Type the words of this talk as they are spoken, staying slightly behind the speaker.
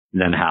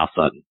than Hal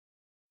Sutton.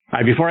 All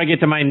right, before I get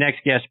to my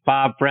next guest,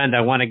 Bob Friend,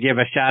 I want to give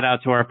a shout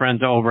out to our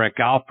friends over at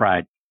Golf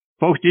Pride.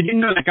 Folks, did you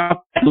know that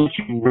Golf Pride lets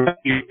you rep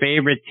your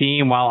favorite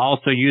team while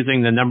also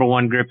using the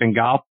 #1 grip in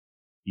golf?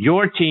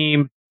 Your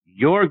team,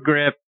 your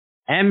grip,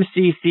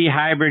 MCC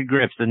Hybrid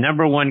Grips, the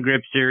 #1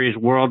 grip series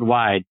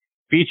worldwide,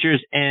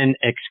 features an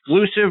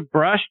exclusive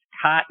brushed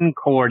cotton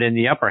cord in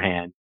the upper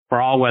hand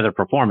for all-weather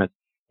performance,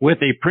 with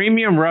a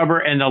premium rubber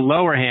in the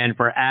lower hand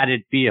for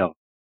added feel.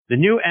 The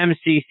new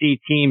MCC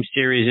Team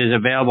Series is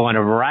available in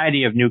a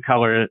variety of new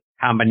color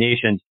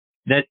combinations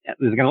that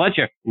is going to let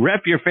you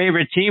rep your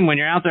favorite team when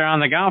you're out there on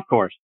the golf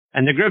course.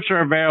 And the grips are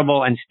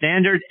available in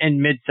standard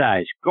and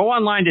mid-size. Go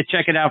online to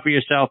check it out for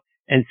yourself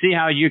and see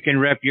how you can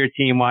rep your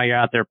team while you're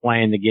out there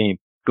playing the game.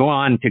 Go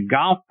on to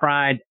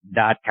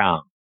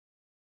golfpride.com.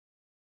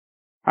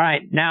 All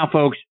right, now,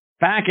 folks,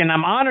 back, and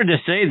I'm honored to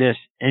say this,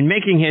 and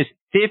making his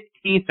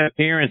 15th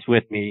appearance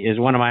with me is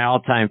one of my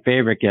all-time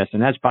favorite guests,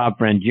 and that's Bob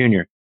Friend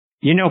Jr.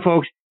 You know,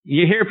 folks,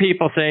 you hear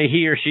people say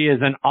he or she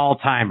is an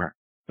all-timer.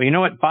 But you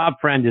know what? Bob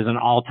Friend is an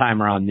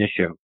all-timer on this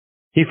show.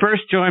 He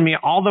first joined me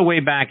all the way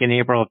back in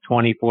April of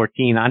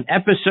 2014 on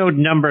episode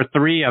number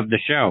 3 of the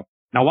show.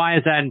 Now, why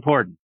is that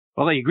important?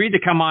 Well, he agreed to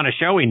come on a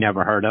show he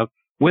never heard of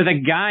with a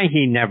guy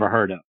he never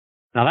heard of.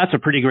 Now, that's a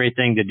pretty great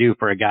thing to do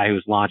for a guy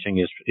who's launching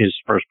his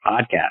first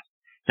podcast.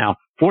 Now,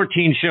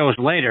 14 shows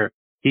later,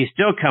 he's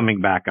still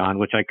coming back on,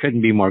 which I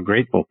couldn't be more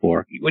grateful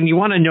for. When you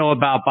want to know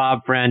about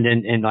Bob Friend,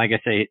 and like I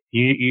say,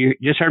 you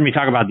just heard me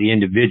talk about the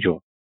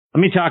individual.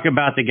 Let me talk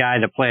about the guy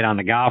that played on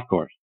the golf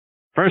course.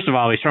 First of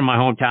all, he's from my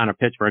hometown of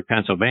Pittsburgh,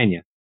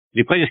 Pennsylvania.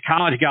 He played his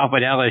college golf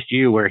at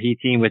LSU, where he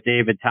teamed with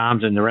David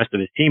Toms and the rest of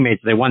his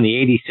teammates. They won the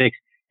 '86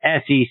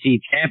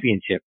 SEC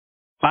championship.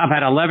 Bob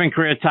had 11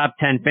 career top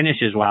 10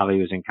 finishes while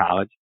he was in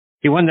college.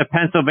 He won the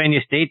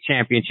Pennsylvania State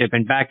Championship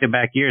in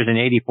back-to-back years in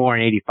 '84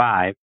 and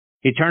 '85.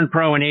 He turned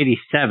pro in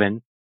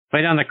 '87,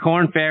 played on the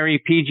Korn Ferry,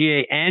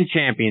 PGA, and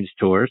Champions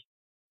Tours.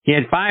 He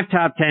had 5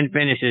 top 10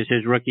 finishes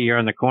his rookie year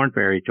on the Korn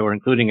Ferry Tour,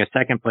 including a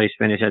second-place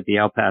finish at the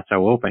El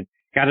Paso Open.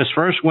 Got his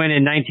first win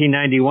in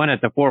 1991 at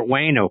the Fort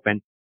Wayne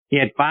Open. He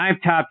had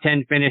 5 top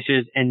 10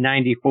 finishes in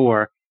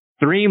 '94,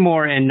 3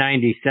 more in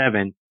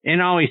 '97.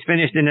 In all, he's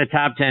finished in the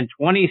top 10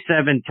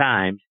 27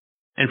 times.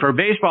 And for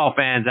baseball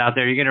fans out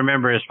there, you're going to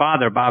remember his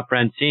father, Bob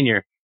Friend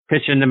Sr.,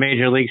 pitched in the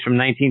major leagues from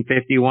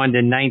 1951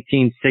 to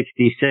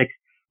 1966,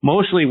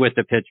 mostly with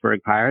the Pittsburgh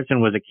Pirates,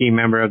 and was a key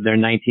member of their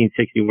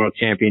 1960 World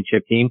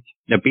Championship team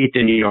that beat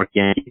the New York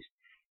Yankees.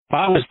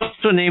 Bob was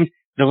also named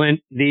the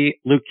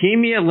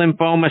Leukemia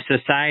Lymphoma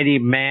Society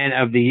Man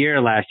of the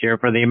Year last year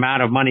for the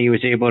amount of money he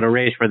was able to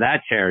raise for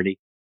that charity.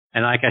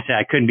 And like I said,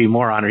 I couldn't be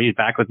more honored. He's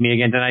back with me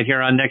again tonight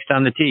here on Next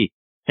on the Tee.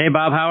 Hey,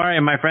 Bob, how are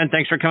you, my friend?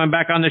 Thanks for coming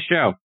back on the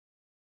show.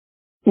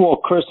 Well,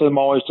 Chris, I'm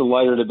always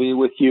delighted to be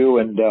with you,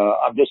 and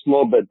I'm just a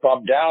little bit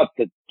bummed out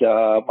that,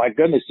 my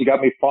goodness, you got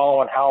me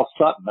following Hal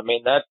Sutton. I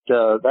mean, that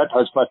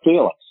hurts my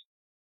feelings.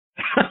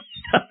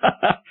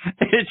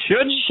 It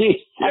shouldn't.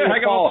 You're a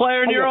heck of a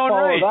player in your own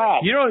right.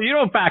 That? You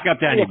don't back up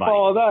to anybody. How do you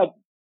follow that?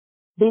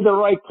 Be the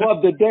right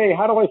club today.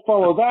 How do I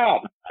follow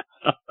that?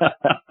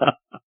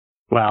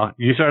 Well,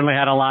 you certainly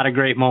had a lot of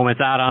great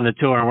moments out on the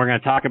tour, and we're going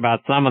to talk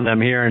about some of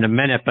them here in a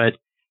minute, but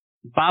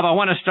Bob, I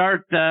want to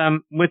start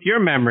with your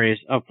memories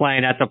of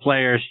playing at the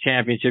Players'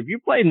 Championship. You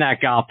played in that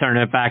golf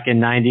tournament back in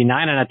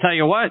 '99, and I tell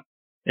you what,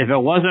 if it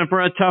wasn't for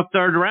a tough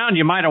third round,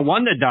 you might have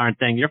won the darn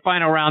thing. Your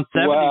final round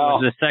 70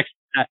 was the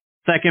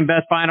second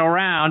best final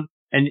round,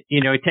 and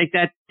take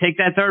that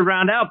third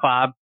round out,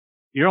 Bob.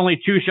 You're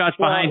only 2 shots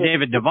behind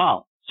David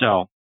Duval.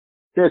 So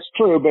that's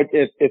true, but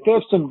if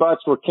ifs and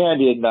buts were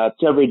candy and nuts,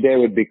 every day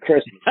would be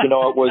Christmas. It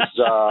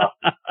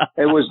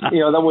was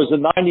that was a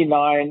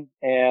 '99,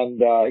 and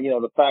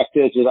the fact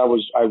is that I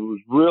was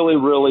really,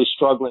 really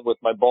struggling with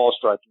my ball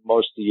striking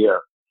most of the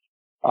year.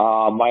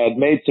 I had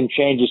made some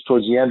changes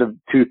towards the end of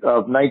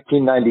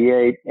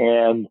 1998,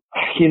 and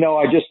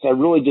I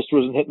really just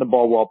wasn't hitting the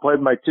ball well.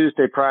 Played my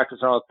Tuesday practice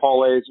on with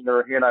Paul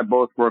Azinger. He and I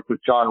both worked with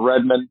John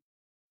Redmond,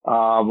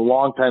 a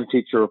longtime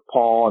teacher of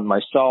Paul and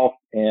myself,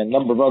 and a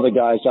number of other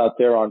guys out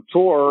there on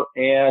tour,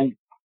 and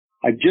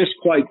I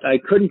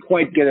couldn't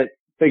quite get it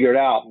figured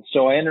out. And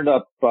so I ended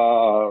up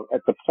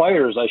at the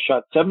Players. I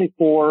shot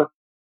 74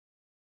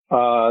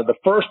 the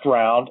first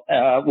round,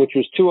 which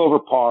was 2 over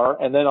par,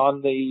 and then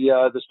on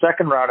the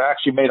second round, I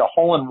actually made a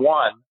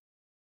hole-in-one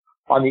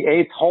on the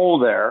 8th hole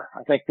there.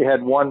 I think they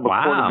had one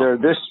recorded there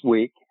this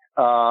week.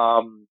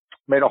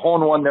 Made a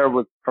hole-in-one there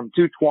from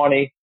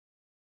 220.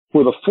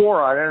 With a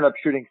 4-iron, I ended up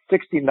shooting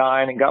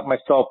 69 and got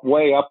myself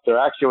way up there.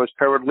 Actually, I was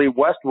paired with Lee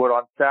Westwood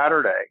on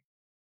Saturday.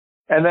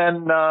 And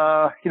then,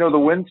 the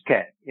winds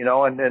came,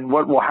 and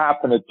what will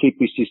happen at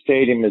TPC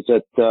Stadium is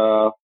that,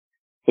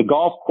 the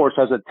golf course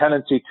has a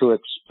tendency to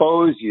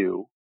expose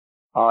you.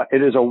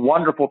 It is a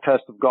wonderful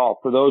test of golf.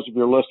 For those of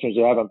your listeners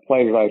that haven't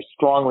played it, I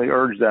strongly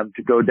urge them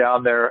to go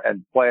down there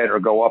and play it, or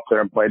go up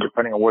there and play it,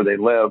 depending on where they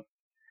live.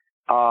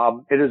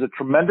 It is a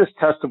tremendous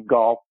test of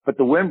golf, but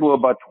the wind blew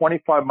about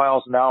 25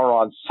 miles an hour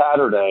on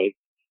Saturday.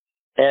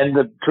 And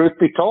the truth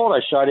be told,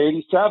 I shot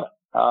 87.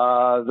 There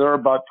are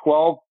about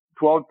 12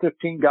 12,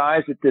 15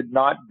 guys that did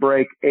not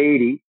break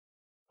 80.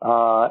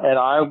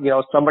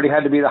 And somebody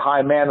had to be the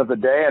high man of the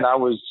day. And I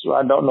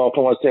don't know if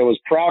I want to say I was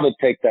proud to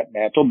take that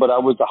mantle, but I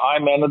was the high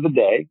man of the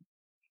day.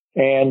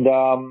 And,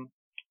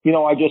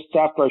 I just,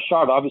 after I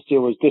shot, obviously it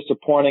was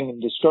disappointing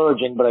and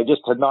discouraging, but I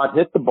just had not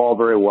hit the ball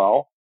very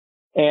well.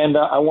 And,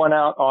 I went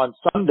out on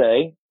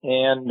Sunday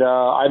and,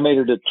 I made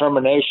a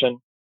determination,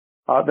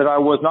 that I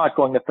was not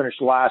going to finish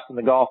last in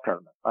the golf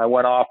tournament. I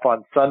went off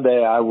on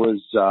Sunday. I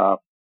was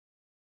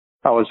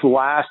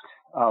last.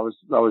 I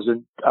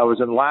was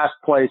in last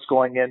place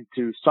going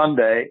into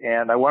Sunday,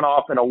 and I went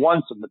off in a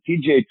onesome. The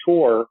PGA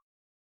Tour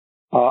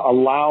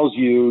allows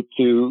you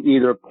to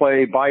either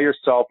play by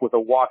yourself with a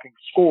walking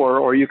score,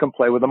 or you can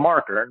play with a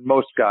marker. And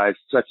most guys,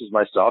 such as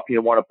myself,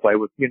 you're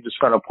just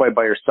going to play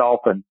by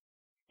yourself and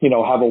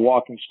have a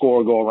walking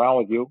score go around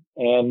with you.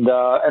 And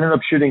ended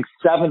up shooting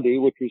 70,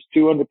 which was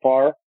 2 under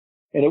par,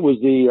 and it was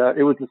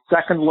the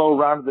second low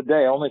round of the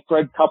day. Only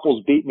Fred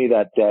Couples beat me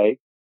that day,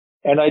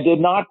 and I did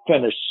not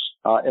finish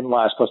in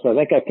last place. I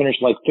think I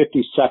finished like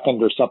 52nd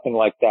or something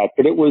like that.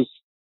 But it was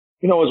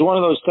one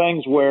of those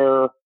things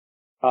where,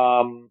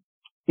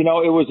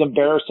 it was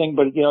embarrassing.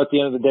 But, at the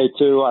end of the day,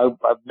 too,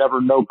 I've never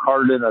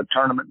no-carded in a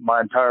tournament in my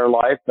entire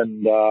life.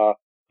 And,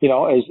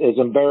 as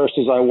embarrassed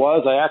as I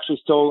was,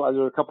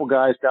 there were a couple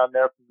guys down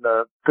there from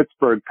the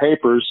Pittsburgh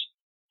papers,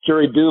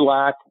 Jerry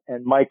Dulac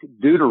and Mike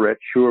Duderich,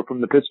 who were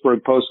from the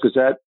Pittsburgh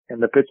Post-Gazette and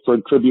the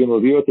Pittsburgh Tribune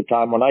Review at the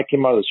time. When I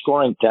came out of the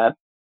scoring tent,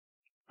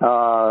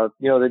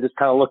 they just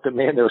kind of looked at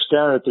me and they were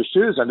staring at their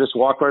shoes. I just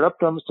walked right up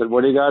to them and said,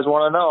 "What do you guys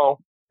want to know?"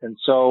 And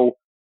so,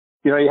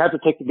 you have to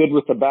take the good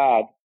with the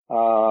bad.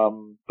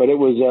 But it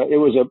was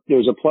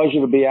a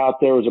pleasure to be out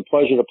there. It was a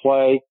pleasure to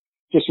play.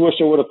 Just wish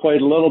I would have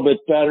played a little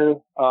bit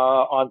better,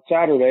 on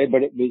Saturday,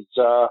 but it was,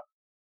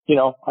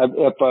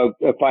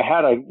 if I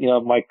had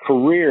my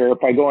career,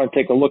 if I go and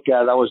take a look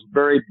at it, I was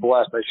very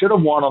blessed. I should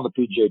have won on the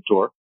PGA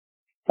Tour.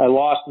 I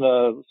lost in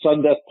the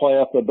sudden death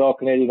playoff, the Bell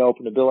Canadian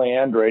Open to Billy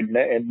Andrade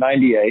in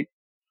 98.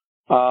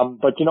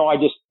 But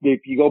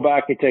if you go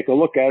back and take a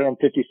look at it, I'm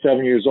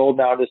 57 years old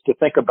now, just to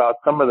think about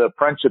some of the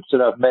friendships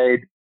that I've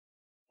made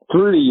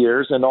through the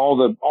years and all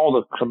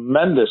the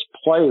tremendous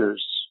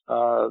players,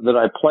 that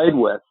I played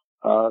with,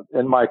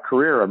 in my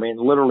career. I mean,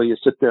 literally you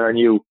sit there and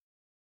you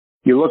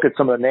look at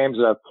some of the names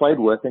that I've played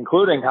with,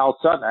 including Hal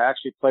Sutton. I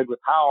actually played with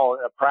Hal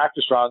in a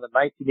practice round in the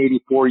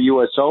 1984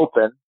 U.S.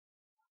 Open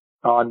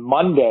on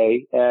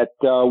Monday at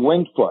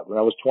Winged Foot. When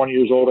I was 20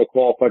 years old, I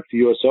qualified for the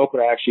U.S. Open.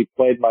 I actually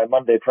played my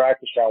Monday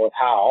practice round with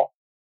Hal.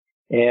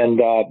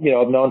 And, I've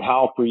known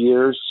Hal for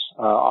years.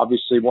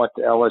 Obviously went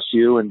to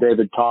LSU, and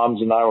David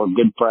Toms and I were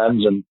good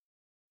friends. And,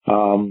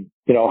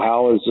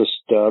 Hal is just,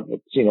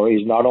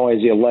 he's not only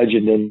is he a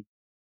legend in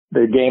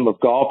the game of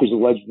golf, he's a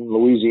legend in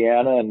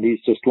Louisiana, and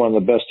he's just one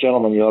of the best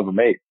gentlemen you'll ever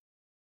meet.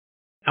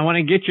 I want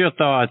to get your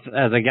thoughts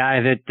as a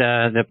guy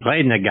that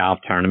played in a golf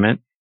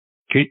tournament.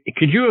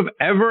 Could you have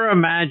ever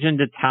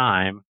imagined a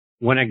time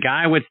when a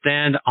guy would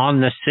stand on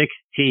the 6th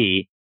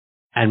tee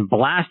and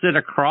blast it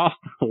across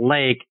the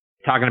lake,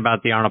 talking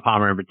about the Arnold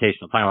Palmer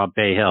Invitational, talking about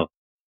Bay Hill,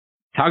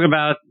 talk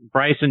about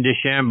Bryson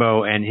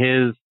DeChambeau and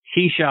his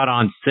tee shot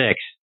on 6.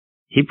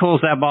 He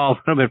pulls that ball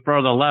a little bit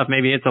further left,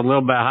 maybe it's a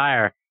little bit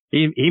higher.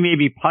 He may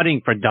be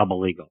putting for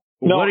double eagle.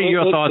 No, what are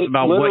your thoughts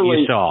about what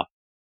you saw?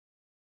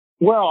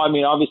 Well, I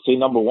mean, obviously,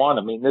 number one,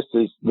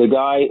 the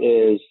guy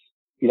is,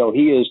 he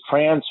is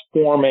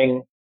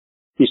transforming.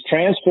 He's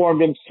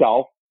transformed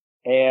himself.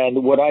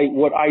 And what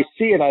I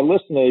see, and I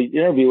listened to the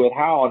interview with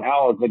Hal, and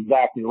Hal is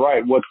exactly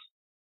right.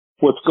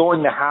 What's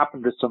going to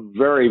happen to some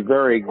very,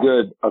 very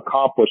good,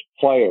 accomplished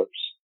players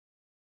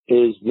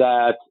is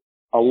that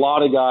a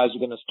lot of guys are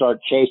going to start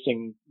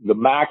chasing the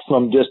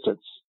maximum distance,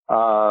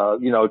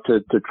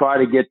 to try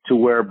to get to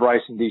where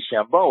Bryson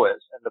DeChambeau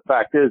is. And the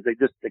fact is,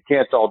 they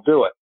can't all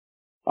do it.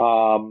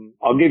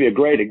 I'll give you a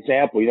great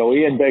example.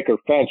 Ian Baker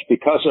Finch,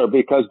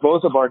 because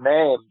both of our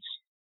names,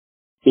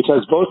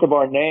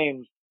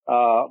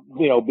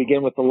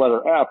 begin with the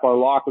letter F, our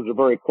lockers are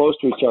very close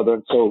to each other.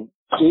 And so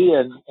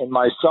Ian and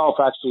myself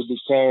actually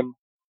became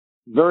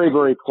very,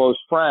 very close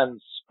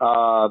friends,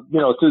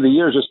 through the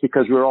years, just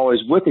because we were always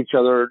with each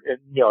other and,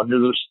 near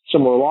a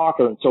similar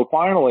locker. And so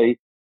finally,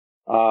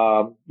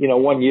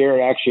 one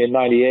year, actually in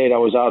 98, I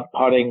was out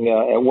putting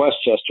at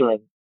Westchester,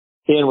 and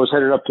Ian was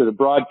headed up to the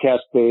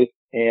broadcast booth,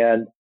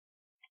 and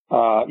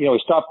he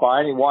stopped by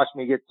and he watched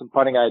me get some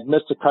putting. I had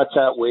missed the cuts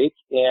that week,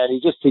 and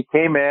he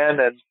came in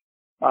and,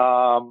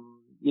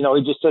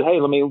 he just said, "Hey,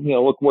 let me,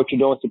 look what you're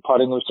doing with the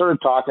putting." We started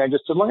talking. I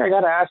just said, "Look, I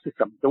got to ask you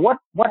something. So what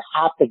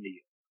happened to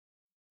you?"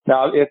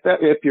 Now,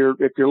 if your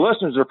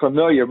listeners are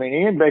familiar,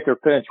 Ian Baker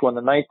Finch won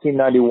the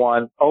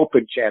 1991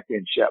 Open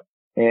Championship,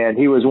 and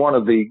he was one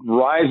of the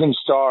rising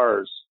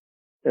stars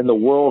in the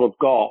world of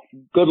golf.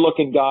 Good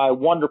looking guy,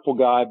 wonderful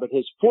guy, but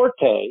his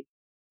forte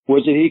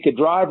was that he could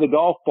drive the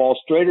golf ball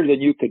straighter than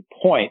you could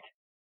point,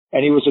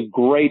 and he was a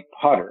great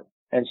putter.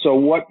 And so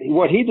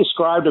what he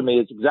described to me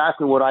is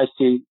exactly what I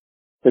see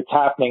that's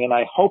happening, and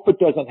I hope it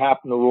doesn't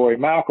happen to Rory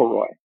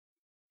McIlroy.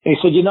 And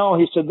he said,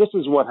 he said, this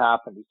is what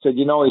happened. He said,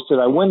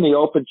 I win the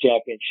Open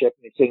Championship.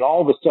 And he said,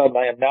 all of a sudden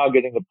I am now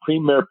getting the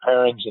premier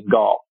pairings in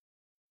golf.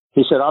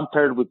 He said, I'm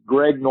paired with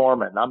Greg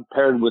Norman. I'm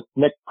paired with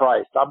Nick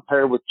Price. I'm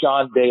paired with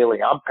John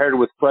Daly. I'm paired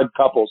with Fred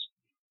Couples.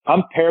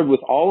 I'm paired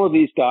with all of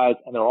these guys,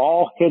 and they're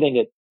all hitting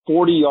it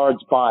 40 yards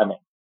by me.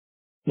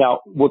 Now,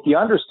 what you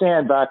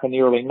understand back in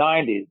the early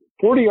 90s,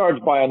 40 yards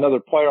by another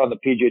player on the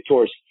PGA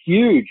Tour is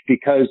huge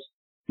because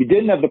you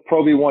didn't have the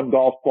Pro V1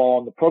 golf ball,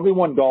 and the Pro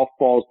V1 golf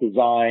ball is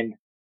designed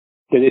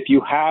that if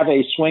you have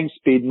a swing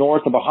speed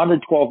north of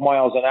 112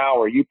 miles an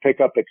hour, you pick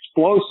up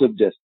explosive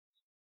distance.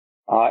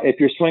 If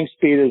your swing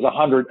speed is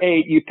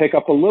 108, you pick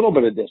up a little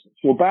bit of distance.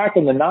 Well, back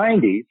in the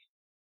 90s,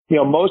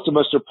 most of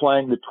us are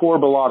playing the Tour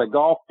Bellata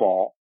golf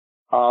ball,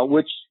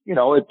 which,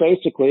 it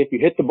basically, if you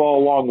hit the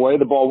ball a long way,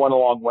 the ball went a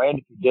long way, and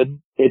if you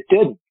didn't, it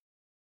didn't.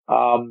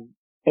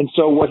 And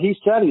so what he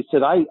said, he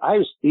said,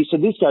 he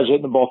said, these guys are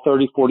hitting the ball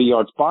 30, 40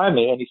 yards by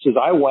me. And he says,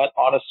 I went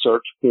on a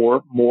search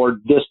for more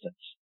distance.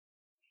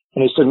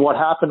 And he said, what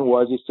happened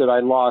was, he said, I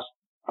lost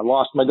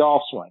my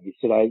golf swing. He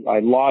said, I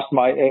lost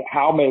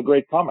Hal made a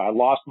great comment. I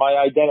lost my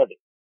identity.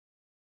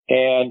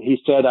 And he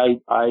said, I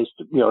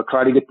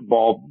tried to get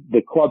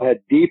the club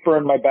head deeper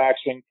in my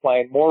backswing,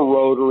 playing more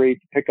rotary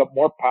to pick up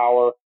more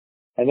power.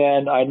 And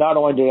then not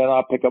only did I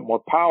not pick up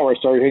more power, I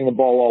started hitting the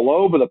ball all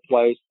over the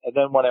place. And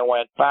then when I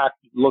went back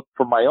to look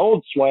for my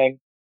old swing,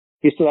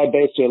 he said, I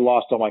basically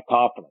lost all my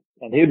confidence.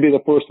 And he'd be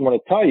the first one to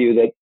tell you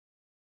that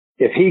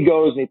if he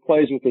goes and he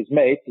plays with his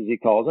mates, as he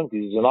calls them,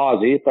 because he's an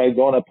Aussie, if I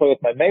go and I play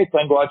with my mates, I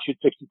can go out and shoot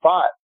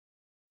 65.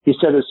 He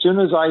said, as soon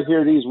as I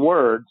hear these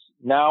words,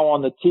 now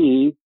on the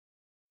tee,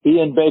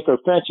 Ian Baker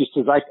Finch, he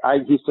said, I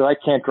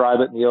can't drive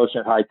it in the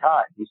ocean at high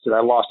tide. He said,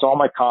 I lost all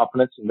my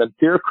confidence, and then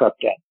fear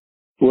crept in.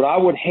 What I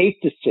would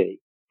hate to see,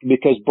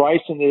 because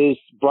Bryson is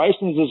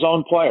his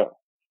own player.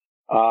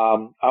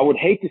 I would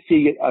hate to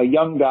see a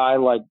young guy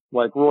like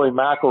Rory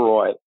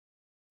McIlroy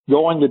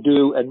going to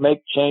do and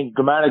make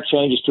dramatic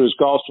changes to his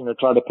golf swing to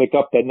try to pick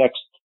up that next,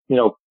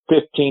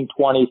 15,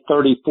 20,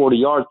 30, 40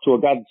 yards to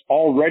a guy that's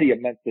already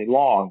immensely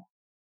long.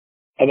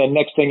 And then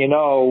next thing you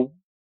know,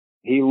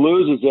 he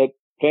loses it,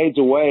 fades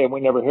away, and we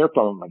never hear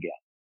from him again.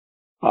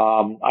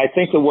 I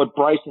think that what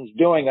Bryson's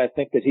doing, I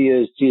think that he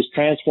has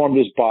transformed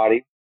his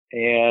body,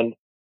 and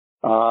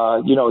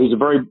he's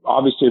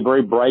obviously a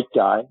very bright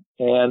guy.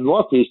 And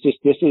look, this is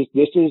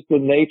the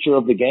nature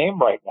of the game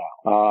right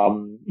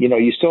now.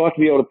 You still have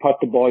to be able to putt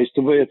the ball, you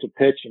still have to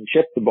pitch and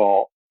chip the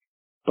ball.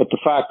 But the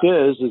fact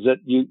is that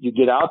you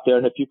get out there,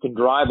 and if you can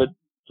drive it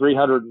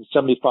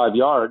 375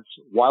 yards,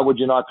 why would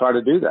you not try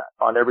to do that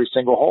on every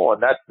single hole?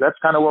 And that's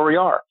kind of where we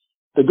are.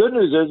 The good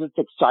news is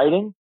it's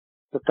exciting.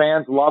 The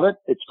fans love it.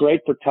 It's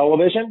great for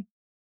television,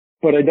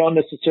 but I don't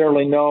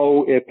necessarily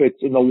know if it's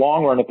in the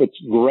long run, if it's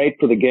great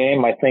for the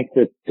game. I think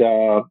that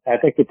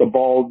the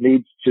ball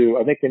needs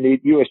to,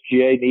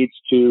 USGA needs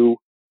to,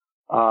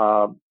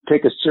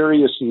 take a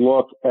serious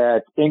look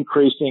at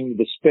increasing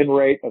the spin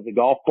rate of the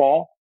golf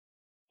ball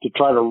to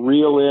try to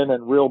reel in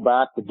and reel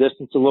back the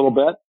distance a little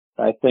bit.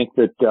 I think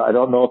that, I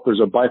don't know if there's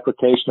a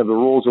bifurcation of the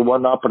rules or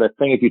whatnot, but I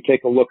think if you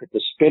take a look at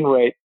the spin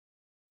rate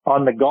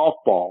on the golf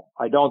ball,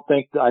 I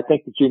think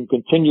that you can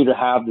continue to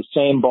have the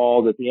same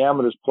ball that the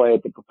amateurs play,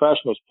 that the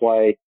professionals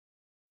play,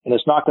 and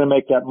it's not going to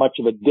make that much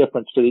of a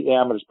difference to the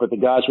amateurs, but the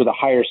guys with the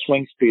higher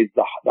swing speeds,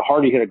 the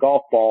harder you hit a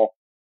golf ball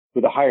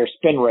with a higher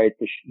spin rate,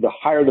 the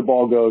higher the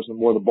ball goes, the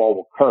more the ball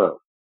will curve.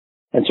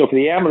 And so for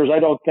the amateurs, I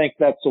don't think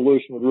that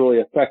solution would really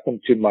affect them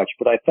too much,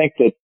 but I think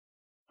that,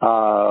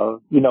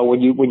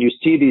 when you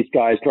see these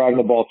guys driving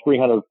the ball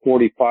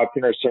 345,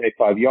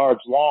 375 yards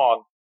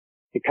long,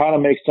 it kind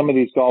of makes some of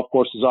these golf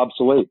courses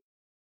obsolete.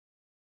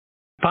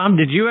 Bob,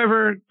 did you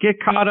ever get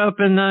caught up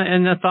in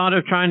the thought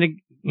of trying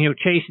to,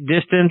 chase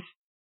distance?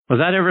 Was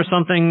that ever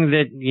something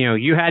that,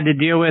 you had to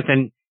deal with?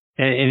 And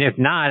if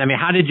not,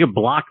 how did you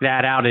block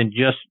that out and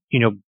just,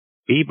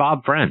 be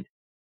Bob Friend?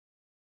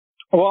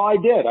 Well, I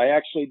did. I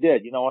actually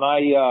did. When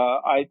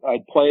I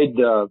played,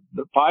 the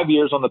 5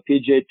 years on the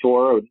PGA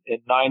Tour in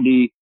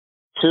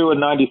 92 and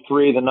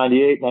 93, then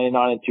 98,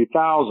 99, and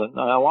 2000. And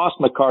I lost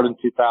my card in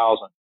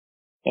 2000.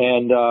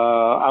 And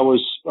I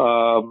was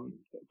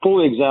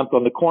fully exempt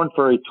on the Korn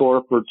Ferry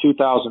Tour for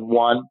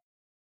 2001.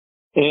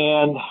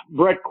 And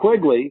Brett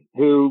Quigley,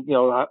 who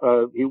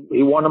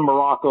he won in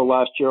Morocco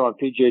last year on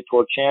PGA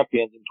Tour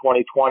Champions in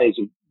 2020, is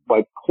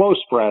my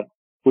close friend.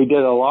 We did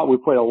a lot. We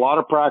played a lot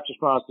of practice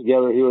rounds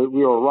together. We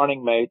were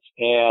running mates,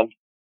 and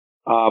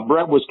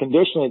Brett was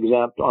conditionally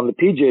exempt on the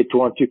PGA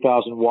Tour in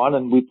 2001,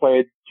 and we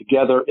played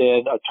together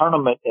in a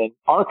tournament in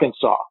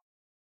Arkansas.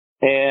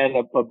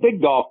 And a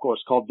big golf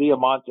course called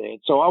Diamante. And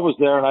so I was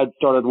there, and I'd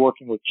started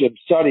working with Jim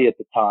Suddy at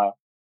the time.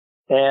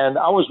 And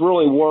I was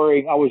really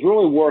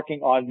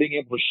working on being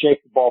able to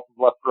shape the ball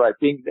from left to right,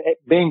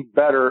 being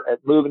better at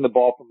moving the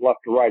ball from left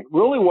to right. It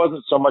really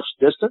wasn't so much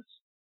distance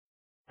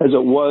as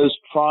it was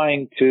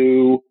trying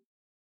to,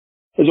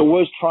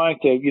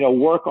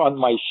 work on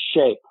my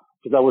shape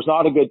because I was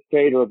not a good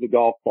fader of the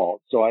golf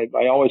ball. So I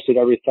always hit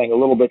everything a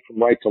little bit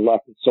from right to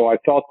left. And so I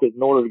felt that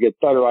in order to get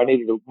better, I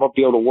needed to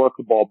be able to work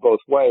the ball both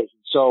ways.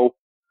 And so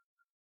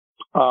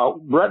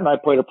Brett and I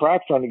played a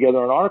practice run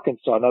together in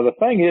Arkansas. Now the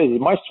thing is,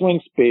 my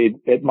swing speed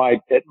at my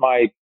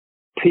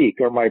peak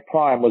or my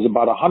prime was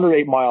about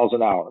 108 miles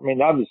an hour. I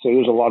mean, obviously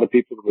there's a lot of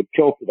people that would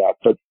kill for that,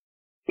 but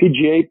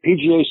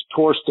PGA's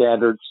tour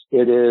standards,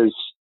 it is,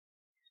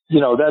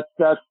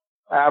 that's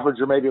average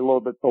or maybe a little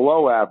bit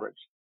below average.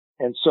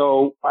 And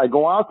so I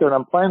go out there and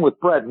I'm playing with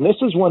Brett, and this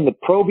is when the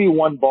Pro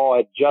V1 ball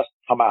had just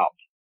come out.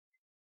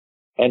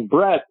 And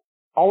Brett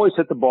always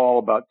hit the ball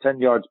about 10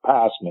 yards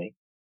past me.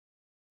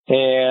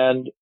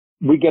 And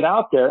we get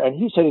out there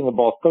and he's hitting the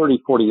ball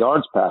 30, 40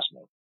 yards past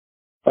me.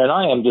 And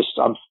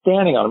I'm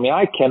standing on him.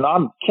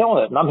 I'm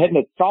killing it and I'm hitting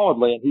it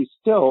solidly, and he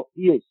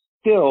is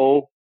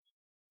still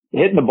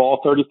hitting the ball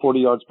 30, 40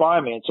 yards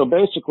by me. And so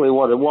basically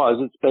what it was,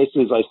 it's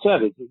basically, as I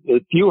said,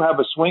 if you have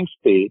a swing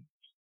speed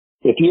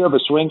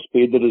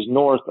that is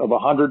north of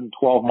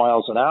 112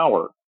 miles an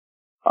hour,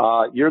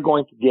 you're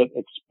going to get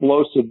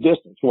explosive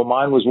distance. Well,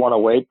 mine was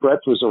 108.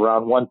 Brett's was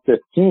around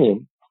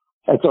 115.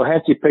 And so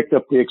hence he picked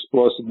up the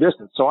explosive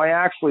distance. So I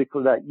actually,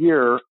 for that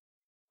year,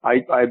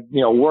 I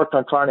worked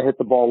on trying to hit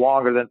the ball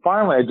longer. Then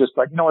finally I just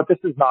like, you know what, this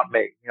is not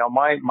me.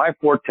 My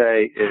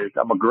forte is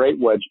I'm a great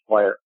wedge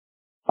player.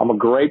 I'm a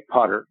great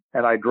putter,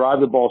 and I drive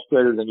the ball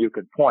straighter than you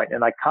can point.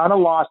 And I kind of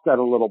lost that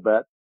a little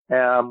bit.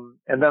 And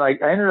then I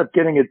ended up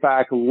getting it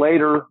back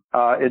later,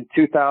 in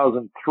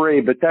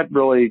 2003. But that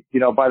really,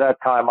 by that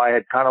time I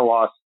had kind of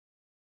lost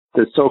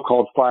the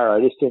so-called fire.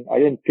 I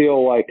didn't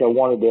feel like I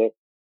wanted to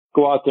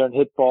go out there and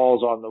hit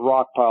balls on the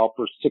rock pile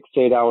for 6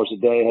 to 8 hours a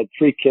day. I had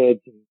 3 kids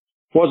and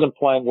wasn't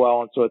playing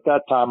well. And so at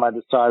that time I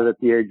decided at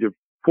the age of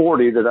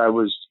 40 that I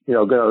was,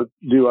 going to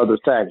do other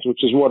things,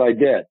 which is what I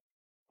did.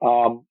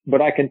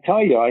 But I can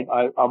tell you,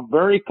 I'm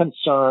very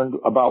concerned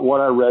about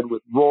what I read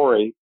with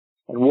Rory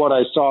and what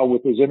I saw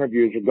with his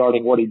interviews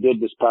regarding what he did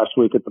this past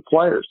week at the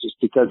Players, just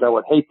because I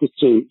would hate to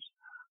see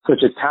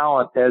such a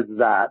talent as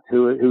that,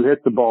 who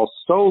hit the ball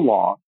so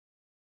long,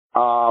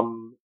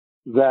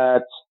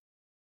 that,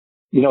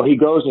 he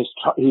goes and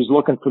he's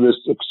looking for this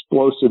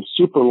explosive,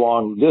 super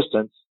long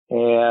distance.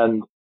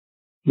 And,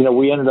 we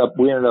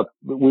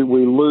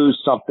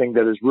lose something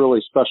that is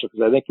really special,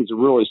 because I think he's a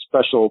really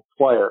special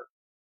player.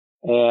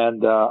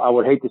 And, I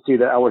would hate to see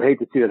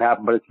that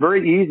happen, but it's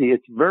very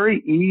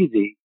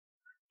easy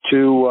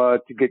to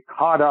get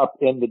caught up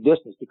in the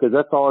distance, because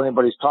that's all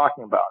anybody's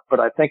talking about. But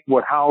I think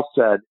what Hal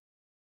said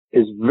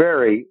is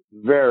very,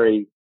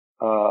 very,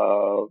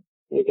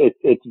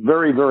 it's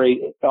very,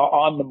 very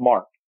on the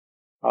mark.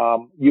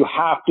 You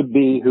have to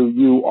be who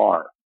you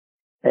are.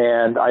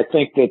 And I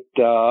think that,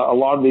 a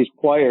lot of these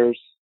players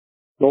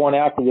going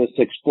after this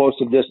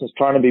explosive distance,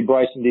 trying to be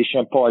Bryson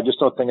DeChambeau, I just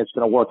don't think it's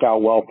going to work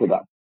out well for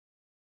them.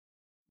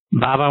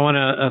 Bob, I want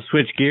to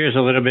switch gears a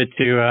little bit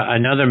to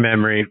another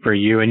memory for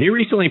you. And you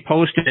recently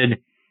posted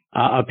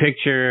a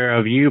picture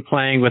of you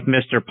playing with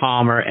Mr.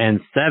 Palmer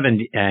and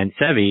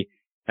Seve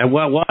at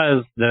what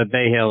was the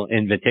Bay Hill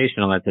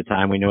Invitational at the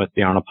time. We know it's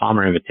the Arnold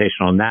Palmer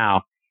Invitational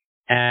now.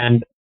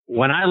 And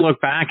when I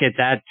look back at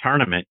that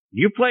tournament,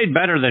 you played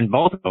better than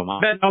both of them. I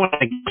bet no one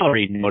in the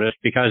gallery noticed,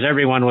 because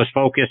everyone was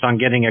focused on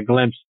getting a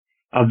glimpse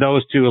of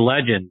those two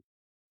legends.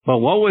 But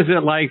what was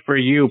it like for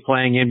you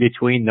playing in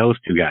between those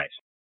two guys?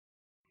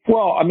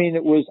 Well, I mean,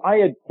 I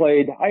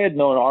had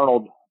known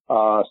Arnold,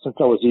 since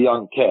I was a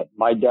young kid.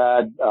 My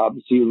dad,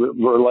 obviously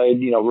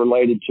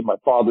related to my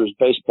father's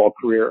baseball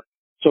career.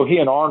 So he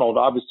and Arnold,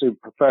 obviously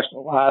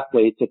professional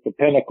athletes at the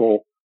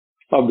pinnacle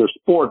of their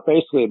sport,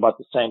 basically about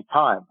the same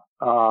time.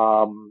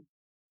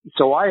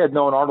 So I had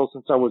known Arnold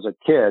since I was a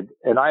kid,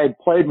 and I had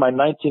played my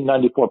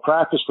 1994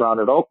 practice round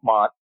at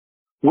Oakmont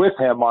with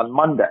him on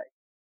Monday.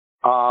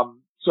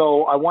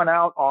 So I went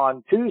out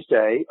on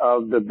Tuesday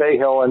of the Bay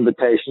Hill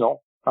Invitational,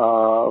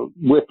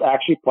 with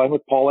actually playing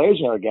with Paul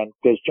Azinger again,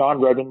 because John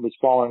Redden was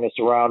following us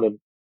around and,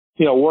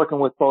 working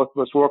with both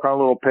of us, working on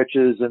little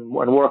pitches and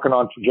working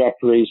on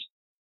trajectories.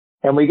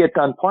 And we get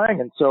done playing.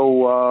 And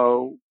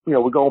so,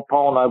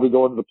 Paul and I, we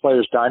go into the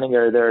players' dining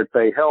area there at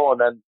Bay Hill, and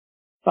then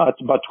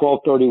it's about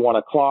 12:30, 1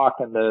 o'clock,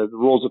 and the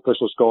rules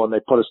officials go and they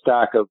put a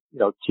stack of,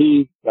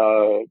 tee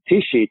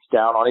sheets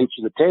down on each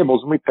of the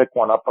tables, and we pick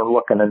one up and we're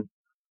looking, and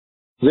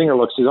Zinger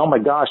looks, says, "Oh my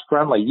gosh,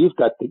 friendly, you've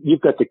got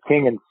the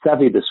King and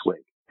Seve this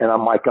week." And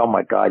I'm like, "Oh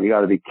my God, you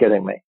got to be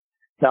kidding me."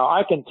 Now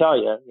I can tell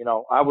you,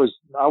 I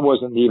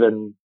wasn't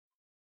even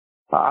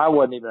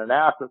an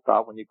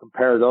afterthought when you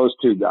compare those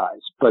two guys.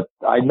 But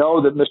I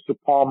know that Mr.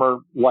 Palmer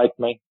liked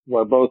me.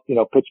 We're both,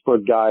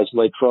 Pittsburgh guys,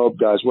 Latrobe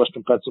guys,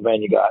 Western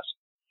Pennsylvania guys.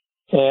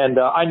 And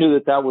I knew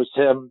that was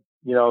him,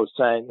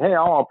 saying, "Hey,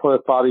 I want to play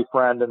with Bobby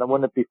Friend, and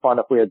wouldn't it be fun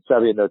if we had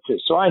Seve in there too?"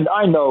 So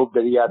I know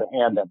that he had a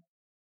hand in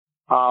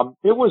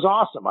it. It was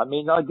awesome. I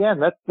mean, again,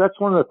 that's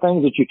one of the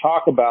things that you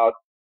talk about,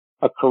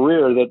 a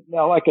career that,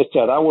 like I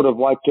said, I would have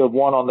liked to have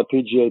won on the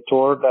PGA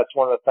Tour. That's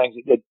one of the things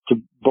that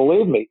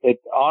believe me,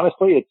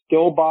 honestly, it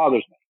still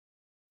bothers me.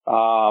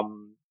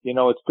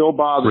 It still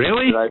bothers me.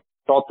 Really? That I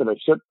felt that I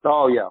should.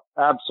 Oh yeah,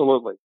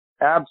 absolutely.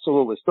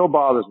 Absolutely. Still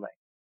bothers me.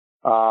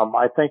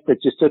 I think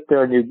that you sit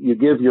there and you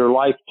give your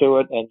life to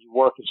it and you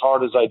work as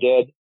hard as I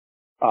did.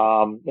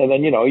 And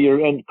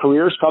then,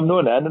 careers come to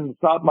an end, and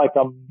it's not like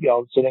I'm,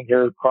 sitting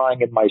here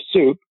crying in my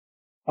soup,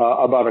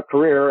 about a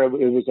career. It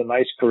was a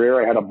nice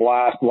career. I had a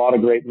blast, a lot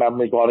of great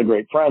memories, a lot of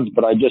great friends,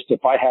 but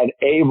if I had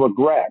a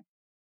regret,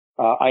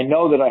 I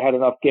know that I had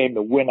enough game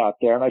to win out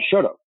there, and I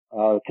should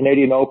have.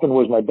 Canadian Open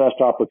was my best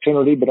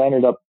opportunity, but I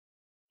ended up,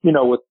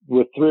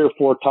 with 3 or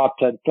 4 top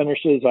 10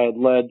 finishes. I had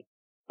led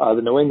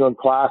the New England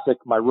Classic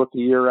my rookie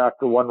year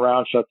after one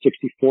round, shot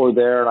 64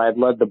 there, and I had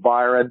led the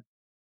Byron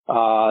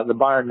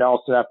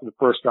Nelson after the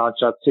first round,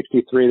 shot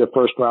 63 the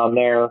first round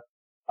there,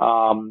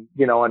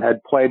 and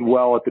had played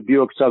well at the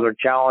Buick Southern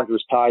Challenge,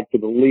 was tied for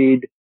the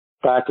lead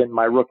back in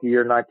my rookie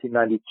year,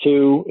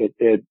 1992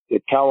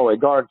 at Callaway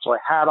Gardens. So I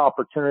had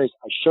opportunities.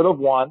 I should have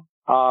won.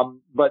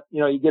 But,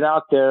 you get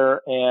out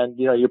there and,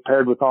 you're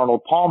paired with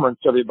Arnold Palmer and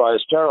Seve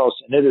Ballesteros,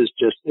 and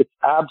it's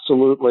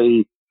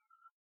absolutely,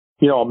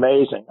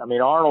 amazing. I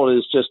mean, Arnold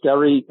is just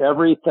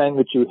everything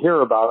that you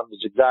hear about him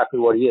is exactly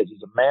what he is.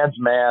 He's a man's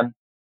man,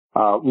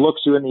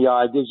 looks you in the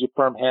eye, gives you a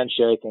firm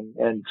handshake,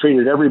 and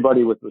treated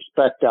everybody with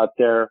respect out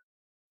there.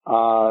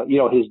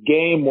 His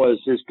game was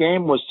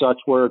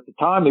such where at the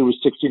time he was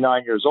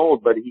 69 years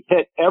old, but he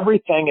hit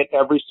everything at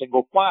every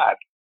single flag.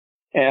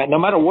 And no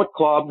matter what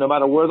club, no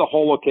matter where the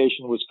hole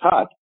location was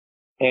cut.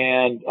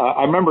 And,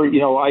 I remember,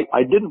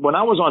 when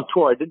I was on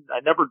tour, I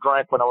never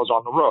drank when I was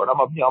on the road. I'm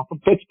from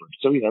Pittsburgh,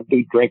 so,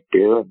 do drink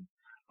beer, and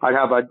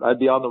I'd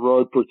be on the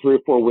road for 3 or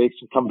 4 weeks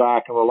and come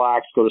back and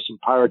relax, go to some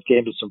Pirate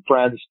games with some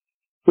friends.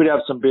 We'd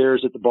have some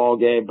beers at the ball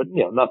game, but,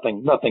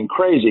 nothing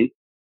crazy.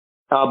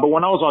 But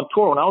when I was on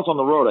tour, when I was on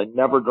the road, I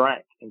never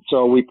drank. And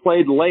so we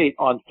played late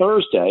on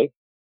Thursday.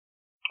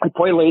 I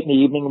play late in the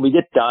evening and we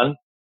get done,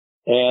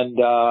 and,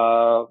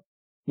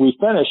 we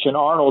finish, and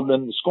Arnold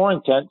in the scoring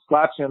tent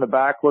slaps me on the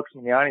back, looks me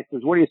in the eye, and he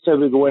says, "What do you say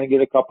we go in and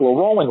get a couple of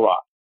Rolling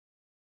Rocks?"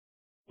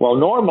 Well,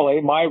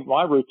 normally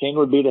my routine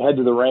would be to head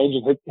to the range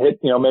and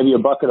hit maybe a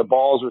bucket of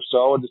balls or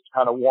so, and just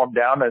kind of warm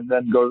down, and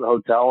then go to the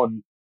hotel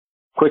and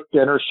quick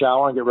dinner,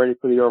 shower, and get ready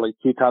for the early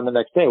tea time the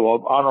next day.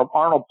 Well,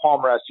 Arnold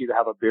Palmer asks you to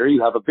have a beer,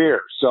 you have a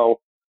beer. So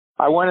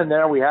I went in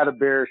there, we had a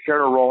beer,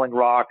 shared a Rolling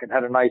Rock, and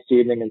had a nice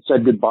evening, and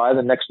said goodbye.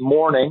 The next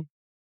morning,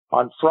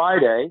 on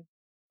Friday,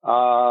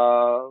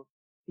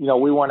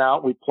 we went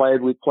out, we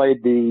played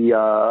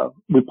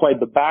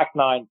the back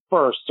 9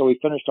 first. So we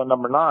finished on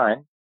number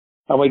 9,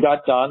 and we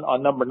got done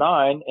on number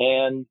 9,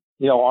 and,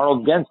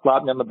 Arnold again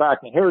slapped me on the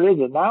back. And here it is.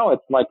 And now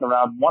it's like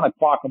around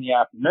 1:00 in the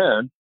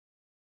afternoon.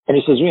 And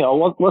he says,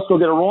 let's go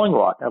get a Rolling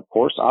Rock. And of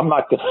course, I'm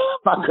not going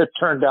to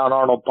turn down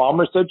Arnold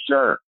Palmer. I said,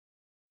 sure.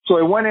 So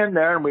we went in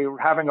there and we were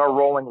having our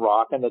Rolling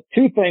Rock. And the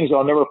 2 things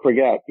I'll never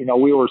forget,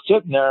 we were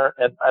sitting there,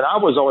 and I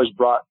was always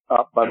brought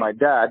up by my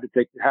dad to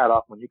take your hat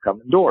off when you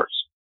come indoors.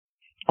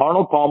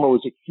 Arnold Palmer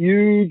was a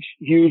huge,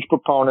 huge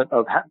proponent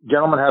of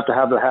gentlemen have to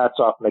have their hats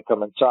off when they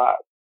come inside.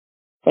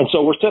 And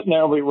so we're sitting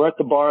there, we were at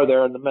the bar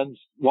there in the men's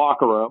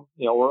locker room,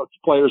 we're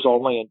players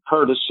only, and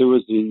Curtis, who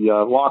was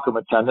the locker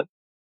room attendant,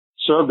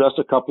 served us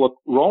a couple of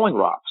Rolling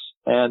Rocks.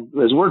 And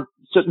as we're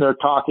sitting there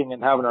talking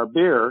and having our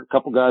beer, a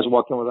couple guys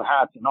walk in with their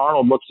hats, and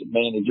Arnold looks at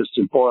me and he just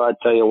said, "Boy, I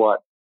tell you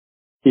what,"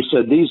 he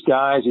said, "these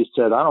guys," he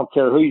said, "I don't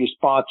care who your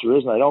sponsor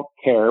is, and I don't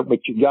care,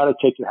 but you got to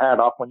take your hat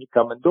off when you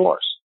come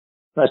indoors."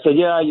 And I said,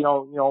 "Yeah,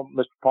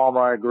 Mr.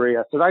 Palmer, I agree."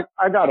 I said,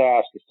 I got to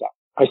ask you something.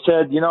 I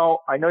said,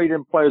 I know you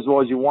didn't play as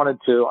well as you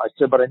wanted to. I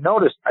said, but I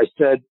noticed, I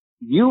said,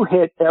 you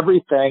hit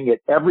everything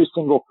at every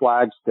single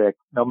flag stick,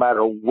 no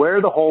matter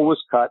where the hole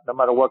was cut, no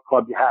matter what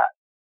club you had.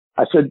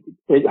 I said,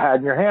 it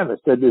had in your hand. I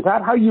said, is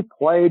that how you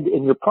played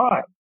in your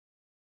prime?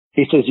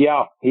 He says,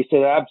 yeah. He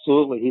said,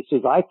 absolutely. He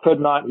says, I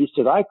could not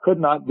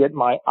get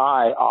my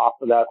eye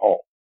off of that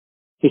hole.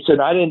 He said,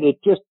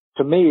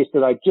 to me, he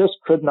said, I just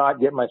could not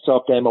get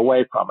myself to aim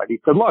away from it. He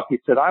said, look, he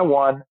said, I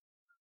won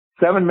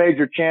 7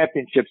 major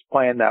championships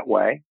playing that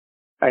way.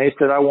 And he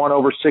said, I won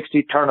over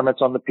 60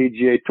 tournaments on the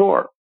PGA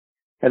Tour.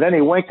 And then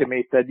he winked at me.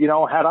 He said,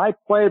 had I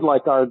played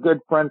like our good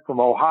friend from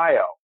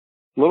Ohio,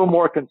 a little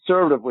more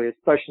conservatively,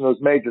 especially in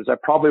those majors, I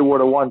probably would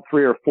have won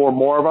 3 or 4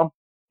 more of them.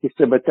 He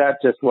said, but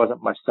that just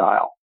wasn't my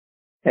style.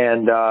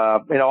 And,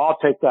 I'll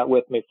take that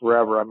with me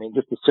forever. I mean,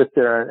 just to sit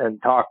there and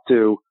talk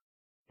to,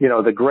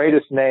 the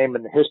greatest name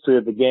in the history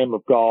of the game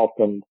of golf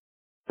and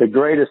the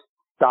greatest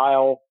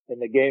style in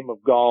the game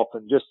of golf,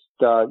 and just,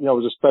 it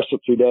was a special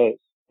 2 days.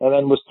 And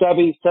then with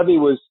Seve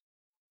was,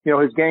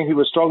 his game, he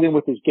was struggling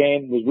with his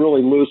game, was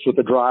really loose with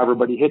the driver,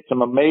 but he hit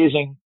some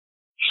amazing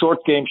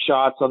short game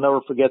shots. I'll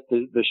never forget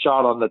the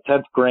shot on the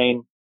 10th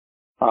green,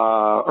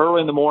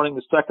 early in the morning,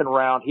 the second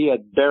round, he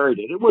had buried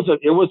it. It was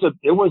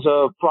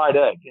a fried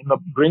egg in the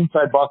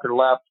greenside bunker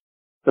left.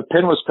 The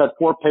pin was cut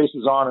 4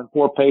 paces on and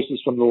 4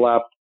 paces from the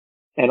left.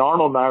 And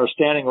Arnold and I were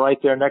standing right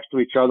there next to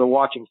each other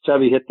watching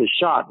Seve hit this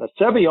shot. Now,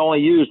 Seve only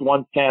used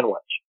one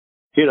sandwich.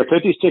 He had a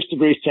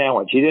 56-degree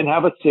sandwich. He didn't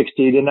have a 60.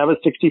 He didn't have a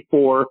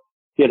 64.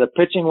 He had a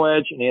pitching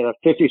wedge, and he had a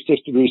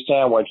 56-degree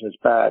sandwich in his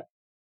bag.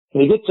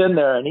 And he gets in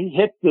there, and he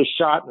hits this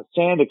shot, and the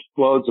sand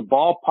explodes. The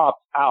ball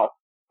pops out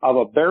of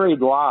a buried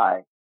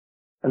lie,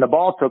 and the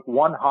ball took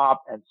one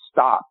hop and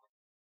stopped.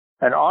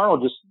 And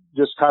Arnold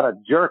just kind of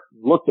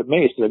looked at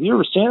me and said, "Have you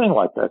ever seen anything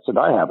like that?" I said,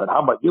 "I haven't."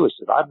 "How about you?" I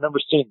said, "I've never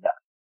seen that."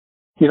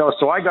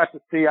 So I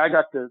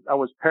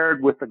was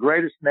paired with the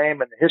greatest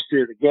name in the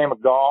history of the game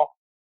of golf.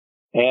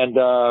 And,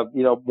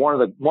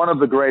 one of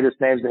the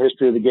greatest names in the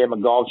history of the game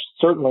of golf,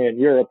 certainly in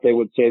Europe, they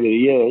would say that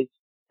he is.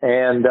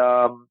 And,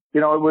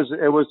 it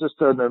was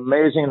just an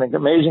amazing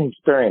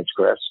experience,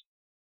 Chris.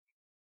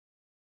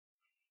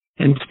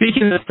 And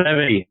speaking of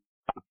Seve,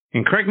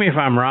 and correct me if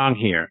I'm wrong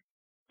here,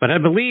 but I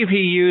believe he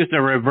used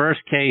a reverse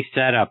K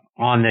setup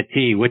on the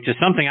tee, which is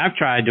something I've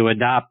tried to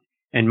adopt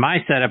in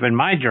my setup in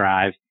my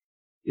drives.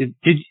 Did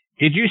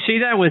you see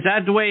that? Was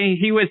that the way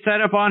he would set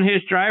up on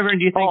his driver? And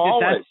do you think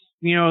that's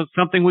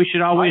something we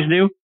should always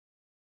do?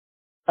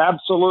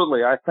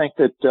 Absolutely. I think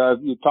that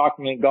you're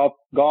talking in golf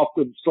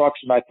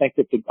instruction. I think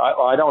that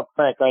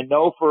I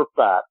know for a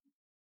fact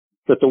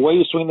that the way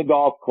you swing the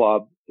golf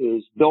club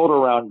is built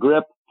around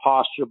grip,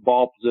 posture,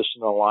 ball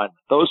position, and alignment.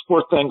 Those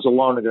four things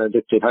alone are going to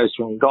dictate how you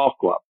swing the golf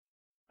club.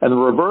 And the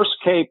reverse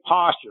K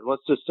posture,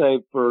 let's just say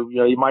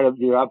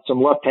you have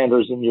some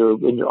left-handers in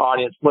your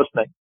audience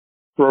listening.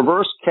 The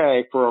reverse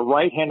K for a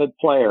right-handed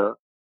player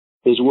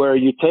is where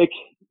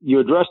you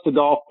address the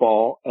golf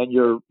ball and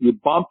you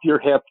bump your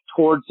hip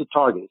towards the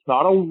target. It's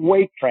not a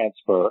weight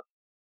transfer.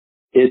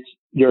 It's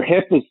your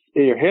hip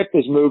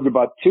is moved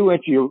about 2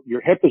 inches.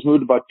 Your hip is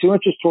moved about 2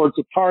 inches towards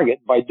the target.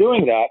 By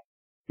doing that,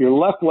 your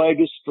left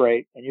leg is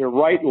straight and your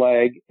right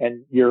leg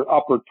and your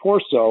upper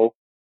torso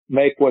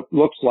make what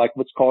looks like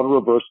what's called a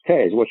reverse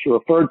K, is what you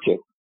referred to.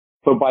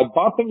 So by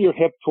bumping your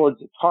hip towards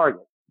the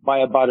target by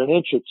about an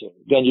inch or two,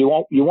 then you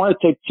want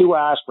to take 2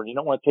 aspirin. You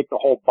don't want to take the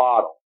whole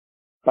bottle.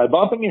 By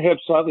bumping your hip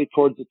slightly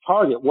towards the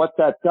target, what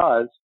that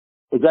does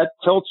is that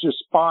tilts your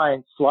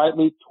spine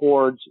slightly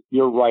towards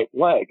your right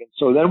leg. And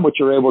so then what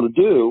you're able to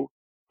do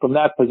from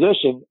that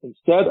position,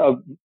 instead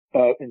of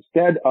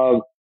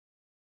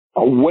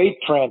a weight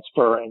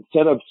transfer,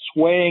 instead of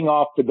swaying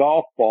off the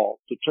golf ball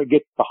to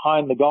get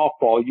behind the golf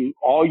ball,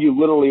 all you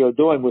literally are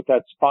doing with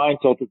that spine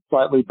tilted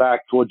slightly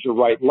back towards your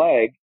right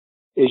leg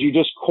is you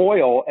just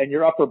coil and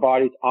your upper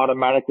body's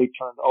automatically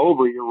turned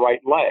over your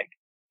right leg.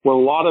 What a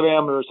lot of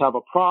amateurs have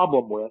a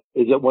problem with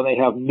is that when they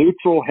have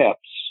neutral hips,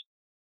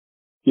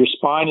 your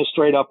spine is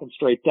straight up and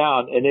straight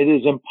down, and it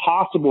is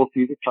impossible for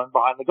you to turn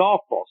behind the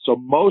golf ball. So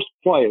most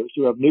players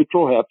who have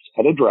neutral hips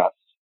at address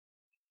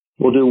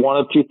will do one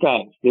of two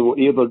things. They will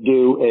either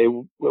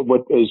do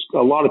what is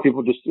a lot of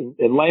people just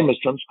in layman's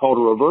terms called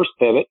a reverse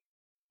pivot,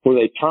 where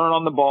they turn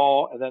on the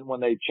ball, and then when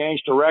they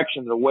change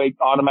direction, their weight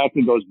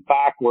automatically goes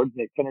backwards,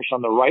 and they finish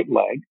on the right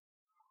leg.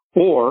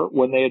 Or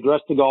when they address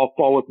the golf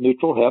ball with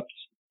neutral hips,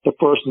 the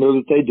first move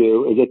that they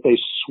do is that they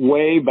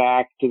sway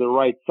back to the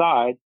right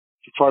side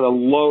to try to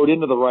load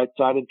into the right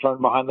side and turn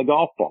behind the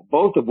golf ball,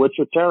 both of which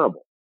are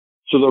terrible.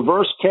 So the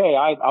reverse K,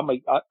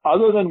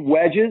 other than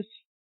wedges,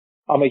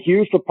 I'm a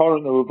huge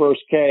proponent of the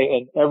reverse K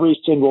in every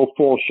single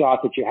full shot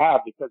that you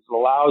have, because it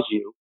allows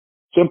you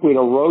simply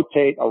to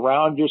rotate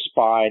around your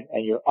spine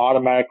and you're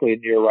automatically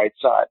into your right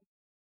side.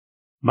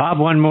 Bob,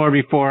 one more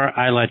before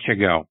I let you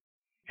go.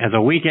 As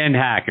a weekend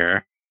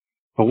hacker,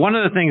 but one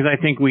of the things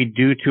I think we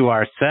do to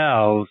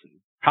ourselves,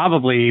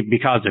 probably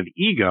because of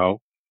ego,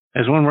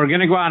 is when we're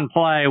going to go out and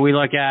play, we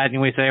look at it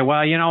and we say,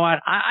 well, you know what?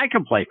 I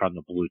can play from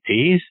the blue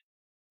tees.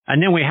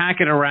 And then we hack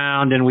it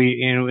around and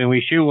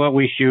we shoot what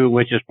we shoot,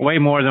 which is way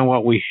more than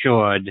what we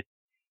should.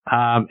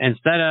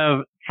 Instead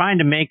of trying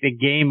to make the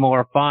game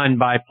more fun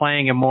by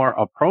playing a more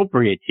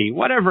appropriate tee,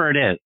 whatever it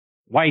is,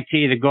 white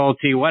tee, the gold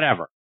tee,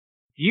 whatever.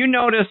 Do you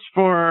notice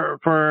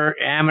for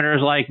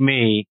amateurs like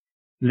me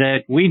that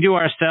we do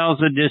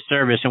ourselves a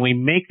disservice and we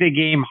make the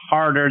game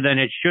harder than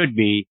it should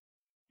be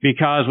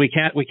because we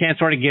can't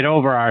sort of get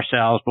over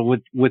ourselves, but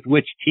with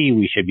which tee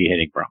we should be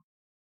hitting from?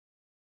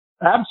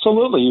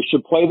 Absolutely. You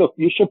should play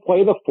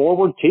the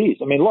forward tees.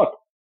 I mean, look,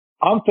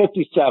 I'm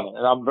 57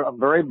 and I'm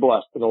very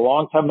blessed. Been a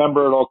long-time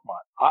member at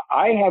Oakmont.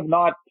 I have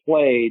not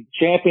played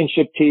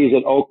championship tees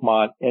at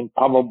Oakmont in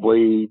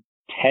probably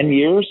 10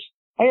 years.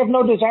 I have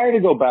no desire to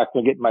go back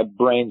and get my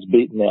brains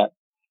beaten in.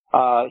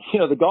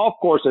 The golf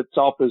course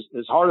itself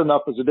is hard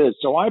enough as it is.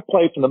 So I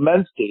play from the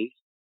men's tees,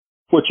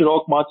 which at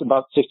Oakmont's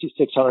about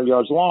 6,600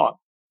 yards long.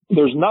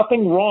 There's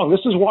nothing wrong.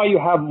 This is why you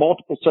have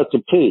multiple sets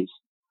of tees.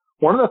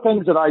 One of the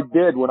things that I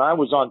did when I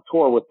was on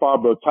tour with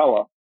Bob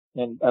Rotella,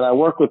 and I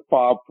worked with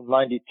Bob from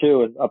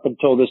 92 and up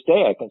until this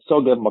day, I can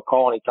still give him a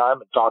call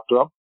anytime and talk to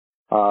him.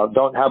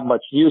 Don't have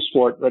much use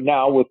for it right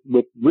now with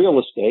real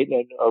estate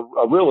and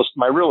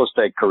my real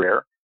estate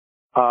career.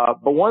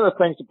 But one of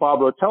the things that Bob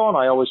Rotella and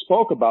I always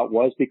spoke about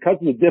was because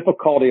of the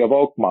difficulty of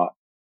Oakmont.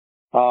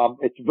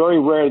 It's very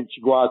rare that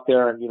you go out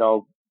there and,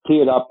 tee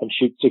it up and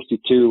shoot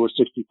 62 or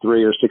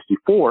 63 or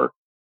 64.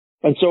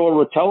 And so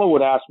what Rotella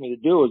would ask me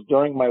to do is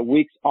during my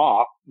weeks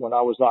off when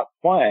I was not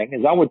playing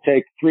is I would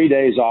take 3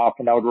 days off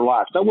and I would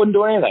relax. I wouldn't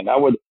do anything. I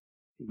would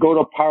go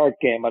to a Pirate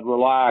game. I'd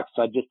relax.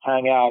 I'd just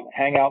hang out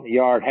in the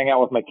yard, hang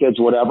out with my kids,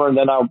 whatever. And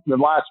then the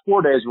last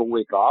 4 days of a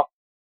week off,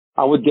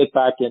 I would get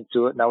back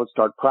into it and I would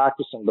start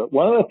practicing. But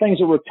one of the things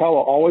that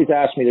Rotella always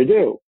asked me to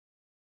do,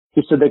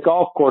 he said, the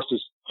golf course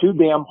is too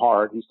damn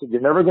hard. He said,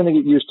 you're never going to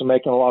get used to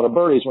making a lot of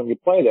birdies when you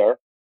play there.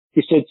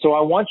 He said, so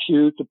I want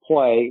you to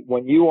play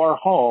when you are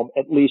home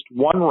at least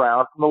one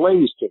round from the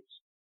ladies' tees.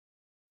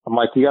 I'm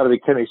like, you got to be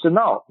kidding. He said,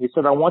 no. He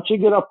said, I want you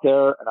to get up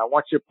there and I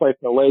want you to play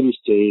from the ladies'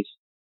 tees.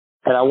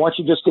 And I want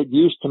you to just get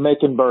used to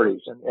making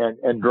birdies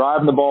and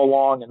driving the ball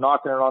long and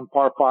knocking it on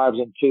par fives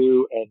and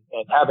two and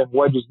having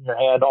wedges in your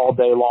hand all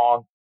day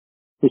long.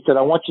 He said,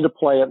 I want you to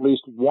play at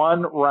least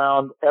one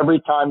round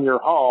every time you're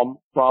home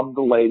from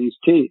the ladies'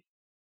 tees.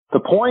 The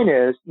point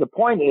is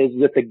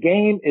that the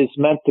game is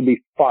meant to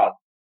be fun.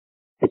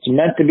 It's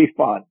meant to be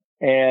fun.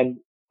 And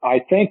I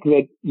think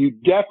that you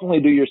definitely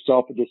do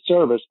yourself a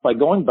disservice by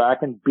going back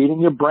and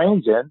beating your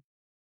brains in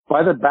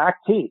by the back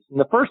tees. In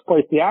the first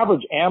place, the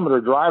average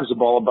amateur drives the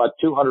ball about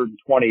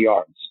 220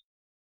 yards.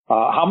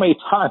 How many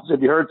times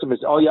have you heard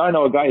somebody say, oh yeah, I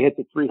know a guy hits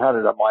it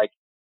 300. I'm like,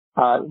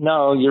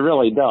 no, you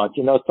really don't.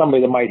 You know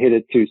somebody that might hit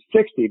it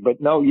 260,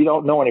 but no, you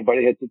don't know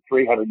anybody that hits it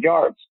 300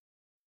 yards.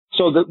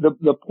 So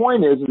the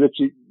point is that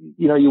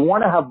you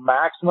want to have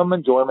maximum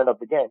enjoyment of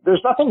the game.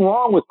 There's nothing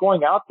wrong with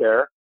going out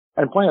there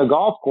and playing a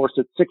golf course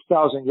at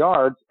 6,000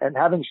 yards and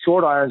having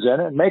short irons in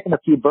it and making a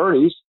few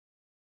birdies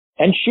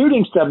and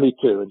shooting 72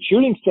 and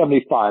shooting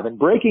 75 and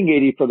breaking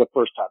 80 for the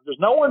first time. There's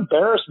no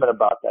embarrassment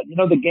about that. You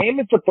know, the game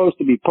is supposed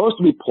to be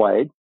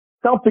played.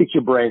 Don't beat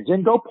your brains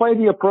in. Go play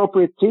the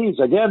appropriate tees.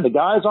 Again, the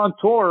guys on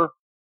tour,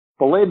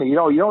 believe me, you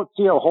don't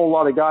see a whole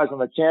lot of guys on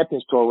the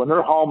Champions Tour when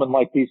they're home and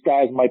like these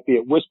guys might be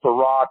at Whisper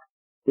Rock,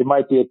 they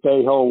might be at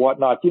Bay Hill or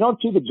whatnot. You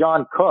don't see the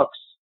John Cooks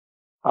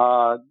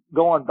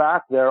going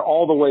back there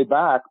all the way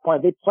back.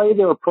 They play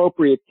their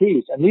appropriate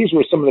tees, and these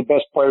were some of the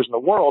best players in the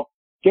world.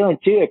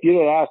 Guarantee if you'd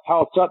have asked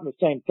Hal Sutton the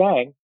same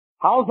thing,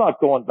 Hal's not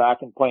going back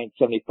and playing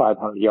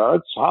 7,500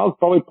 yards. Hal's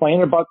probably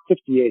playing about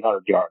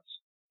 6,800 yards,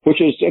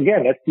 which is,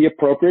 again, that's the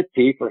appropriate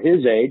tee for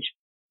his age,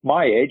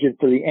 my age, and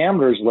for the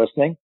amateurs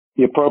listening,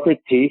 the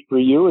appropriate tee for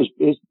you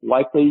is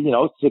likely,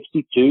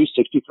 62,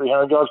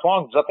 6,300 yards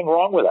long. There's nothing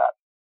wrong with that.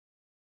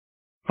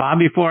 Bob,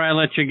 before I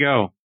let you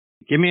go,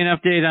 give me an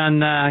update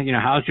on,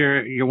 how's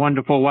your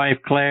wonderful wife,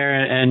 Claire,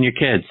 and your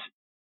kids?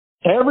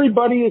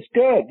 Everybody is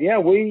good.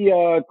 Yeah,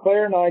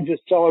 Claire and I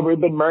just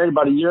celebrated, been married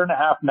about a year and a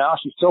half now.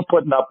 She's still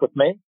putting up with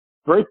me.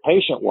 Very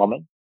patient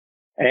woman.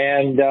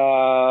 And,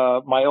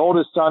 my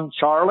oldest son,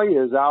 Charlie,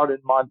 is out in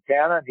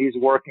Montana and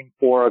he's working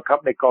for a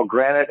company called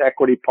Granite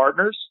Equity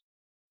Partners.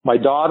 My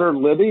daughter,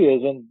 Libby,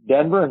 is in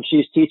Denver and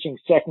she's teaching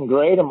second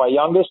grade. And my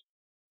youngest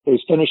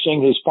is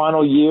finishing his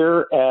final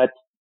year at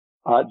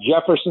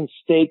Jefferson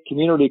State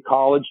Community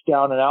College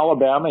down in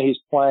Alabama. He's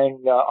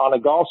playing on a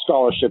golf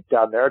scholarship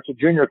down there. It's a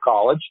junior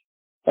college.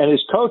 And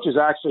his coach is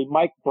actually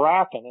Mike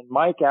Bracken. And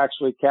Mike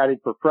actually caddied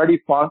for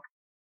Freddie Funk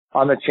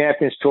on the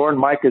Champions Tour. And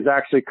Mike is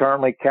actually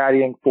currently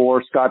caddying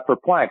for Scott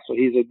Verplank. So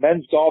he's a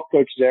men's golf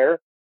coach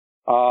there,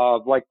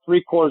 like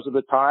 3/4 of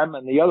the time.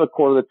 And the other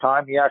quarter of the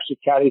time, he actually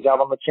caddies out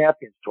on the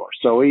Champions Tour.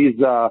 So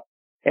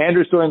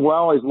Andrew's doing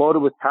well. He's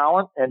loaded with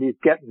talent and he's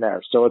getting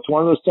there. So it's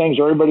one of those things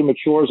where everybody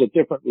matures at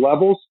different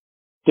levels,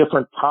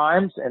 different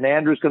times, and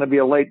Andrew's going to be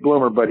a late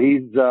bloomer, but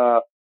he's,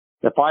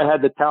 if I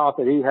had the talent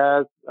that he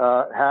has,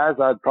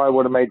 I probably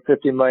would have made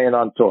 $50 million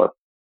on tour.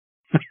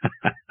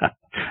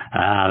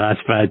 That's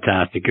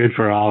fantastic. Good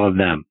for all of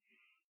them.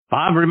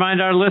 Bob,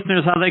 remind our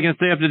listeners how they can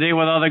stay up to date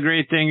with all the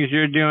great things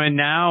you're doing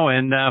now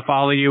and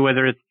follow you,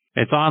 whether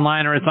it's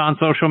online or it's on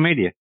social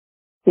media.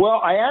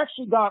 Well, I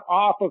actually got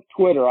off of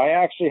Twitter.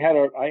 I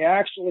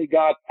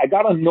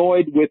got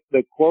annoyed with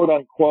the quote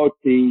unquote,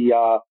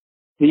 the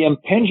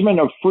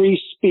impingement of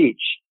free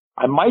speech.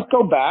 I might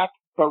go back,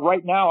 but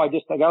right now I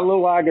got a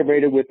little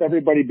aggravated with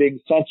everybody being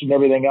censored and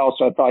everything else.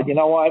 So I thought, you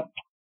know what?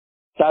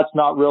 That's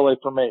not really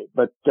for me.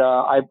 But,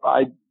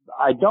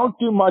 I don't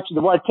do much.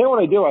 I tell you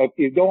what I do. If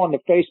you go on to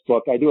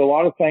Facebook, I do a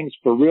lot of things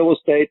for real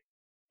estate.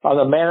 I'm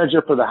the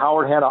manager for the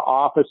Howard Hanna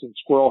office in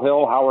Squirrel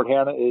Hill. Howard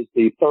Hanna is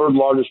the third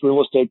largest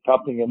real estate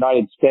company in the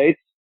United States.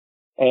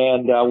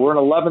 And, we're in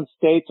 11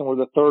 states and we're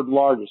the third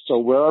largest. So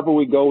wherever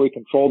we go, we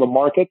control the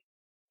market.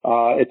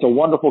 It's a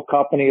wonderful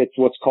company. It's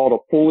what's called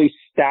a fully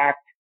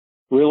stacked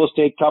real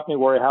estate company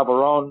where we have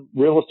our own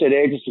real estate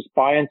agents just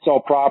buy and sell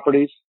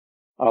properties.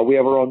 We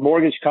have our own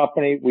mortgage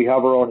company. We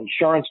have our own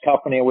insurance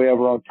company and we have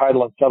our own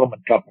title and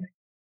settlement company.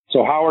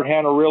 So Howard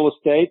Hanna Real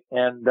Estate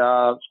and,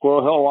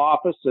 Squirrel Hill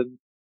office. And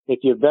if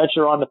you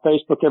venture onto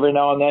Facebook every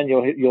now and then,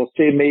 you'll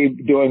see me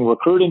doing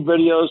recruiting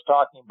videos,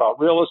 talking about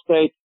real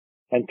estate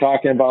and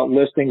talking about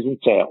listings and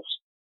sales.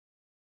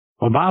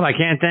 Well, Bob, I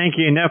can't thank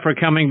you enough for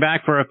coming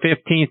back for a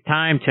 15th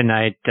time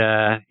tonight.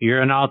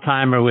 You're an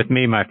all-timer with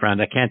me, my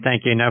friend. I can't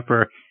thank you enough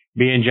for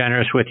being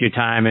generous with your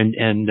time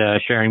and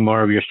sharing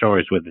more of your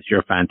stories with us.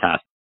 You're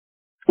fantastic.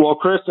 Well,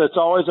 Chris, it's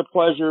always a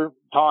pleasure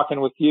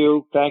talking with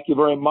you. Thank you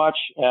very much.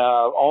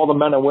 All the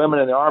men and women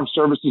in the armed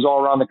services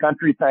all around the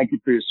country, thank you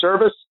for your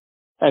service.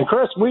 And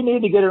Chris, we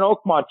need to get an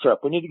Oakmont trip.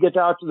 We need to get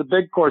out to the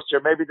big course here,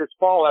 maybe this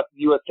fall after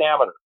the U.S.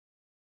 Amateur.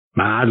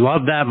 I'd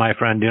love that, my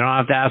friend. You don't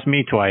have to ask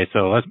me twice,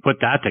 so let's put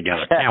that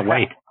together. Can't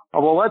wait. Oh,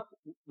 well,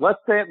 let's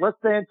stay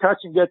in touch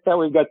and get that.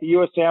 We've got the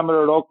U.S.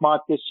 Amateur at Oakmont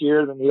this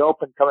year, then the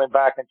Open coming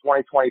back in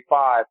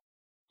 2025.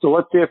 So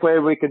let's see if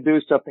we can do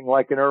something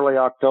like in early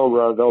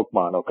October at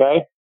Oakmont.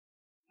 Okay.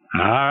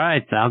 All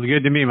right, sounds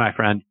good to me, my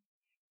friend.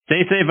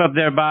 Stay safe up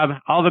there, Bob.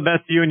 All the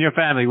best to you and your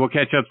family. We'll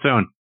catch up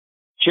soon.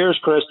 Cheers,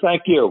 Chris.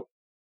 Thank you.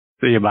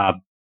 See you, Bob.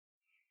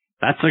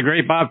 That's the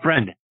great Bob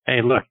Friend.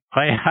 Hey, look,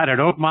 play out at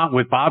Oakmont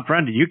with Bob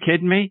Friend. Are you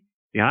kidding me?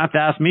 You don't have to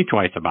ask me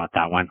twice about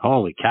that one.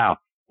 Holy cow.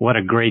 What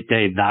a great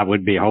day that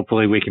would be.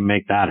 Hopefully we can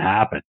make that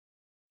happen.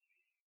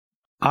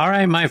 All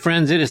right, my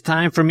friends, it is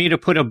time for me to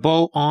put a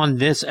bow on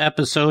this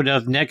episode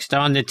of Next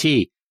on the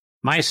Tee.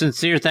 My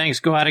sincere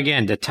thanks go out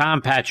again to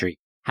Tom Patry,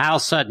 Hal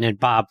Sutton, and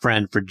Bob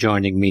Friend for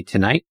joining me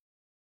tonight.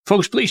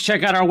 Folks, please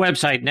check out our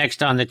website,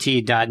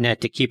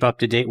 nextonthetee.net, to keep up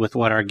to date with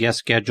what our guest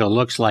schedule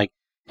looks like.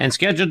 And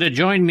scheduled to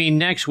join me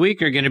next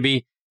week are going to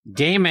be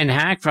Damon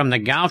Hack from the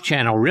Golf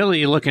Channel.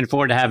 Really looking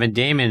forward to having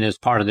Damon as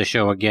part of the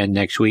show again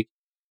next week.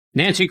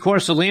 Nancy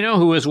Corsolino,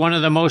 who is one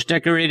of the most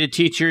decorated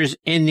teachers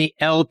in the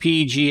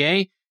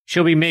LPGA.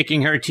 She'll be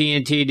making her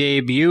TNT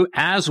debut,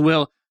 as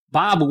will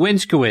Bob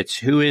Winskowitz,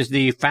 who is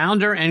the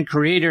founder and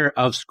creator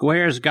of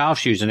Squares Golf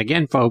Shoes. And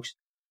again, folks,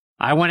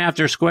 I went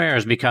after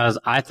Squares because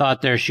I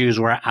thought their shoes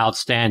were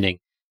outstanding.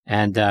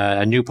 And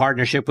a new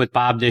partnership with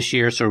Bob this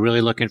year, so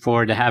really looking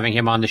forward to having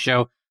him on the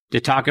show to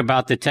talk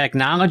about the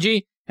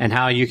technology and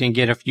how you can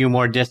get a few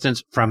more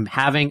distance from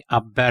having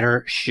a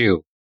better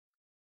shoe.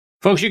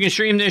 Folks, you can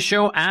stream this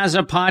show as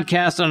a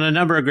podcast on a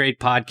number of great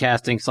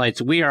podcasting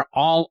sites. We are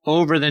all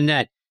over the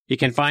net. You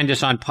can find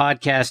us on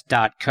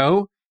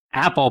podcast.co,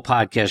 Apple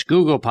Podcasts,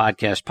 Google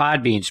Podcasts,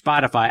 Podbean,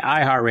 Spotify,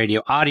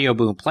 iHeartRadio, Audio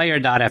Boom,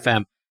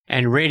 Player.fm,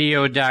 and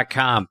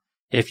Radio.com.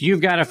 If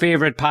you've got a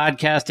favorite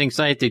podcasting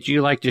site that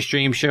you like to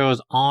stream shows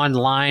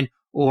online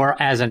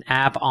or as an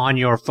app on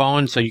your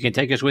phone so you can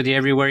take us with you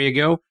everywhere you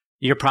go,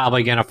 you're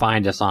probably going to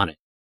find us on it.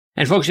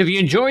 And folks, if you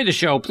enjoy the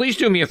show, please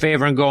do me a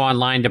favor and go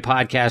online to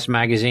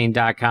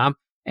podcastmagazine.com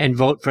and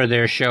vote for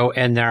their show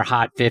in their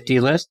Hot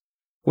 50 list.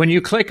 When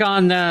you click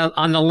on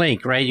the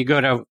link, right, you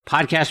go to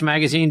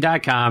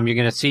podcastmagazine.com, you're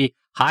going to see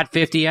Hot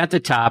 50 at the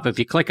top. If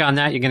you click on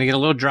that, you're going to get a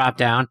little drop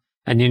down,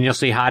 and then you'll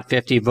see Hot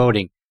 50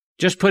 voting.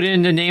 Just put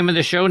in the name of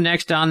the show,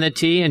 Next on the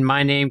Tee, and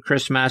my name,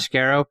 Chris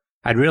Mascaro.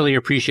 I'd really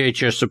appreciate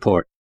your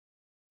support.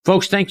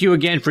 Folks, thank you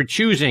again for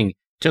choosing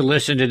to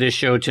listen to this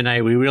show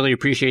tonight. We really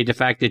appreciate the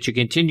fact that you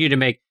continue to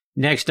make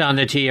Next on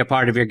the Tee a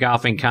part of your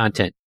golfing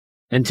content.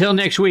 Until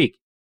next week,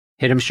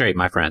 hit 'em straight,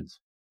 my friends.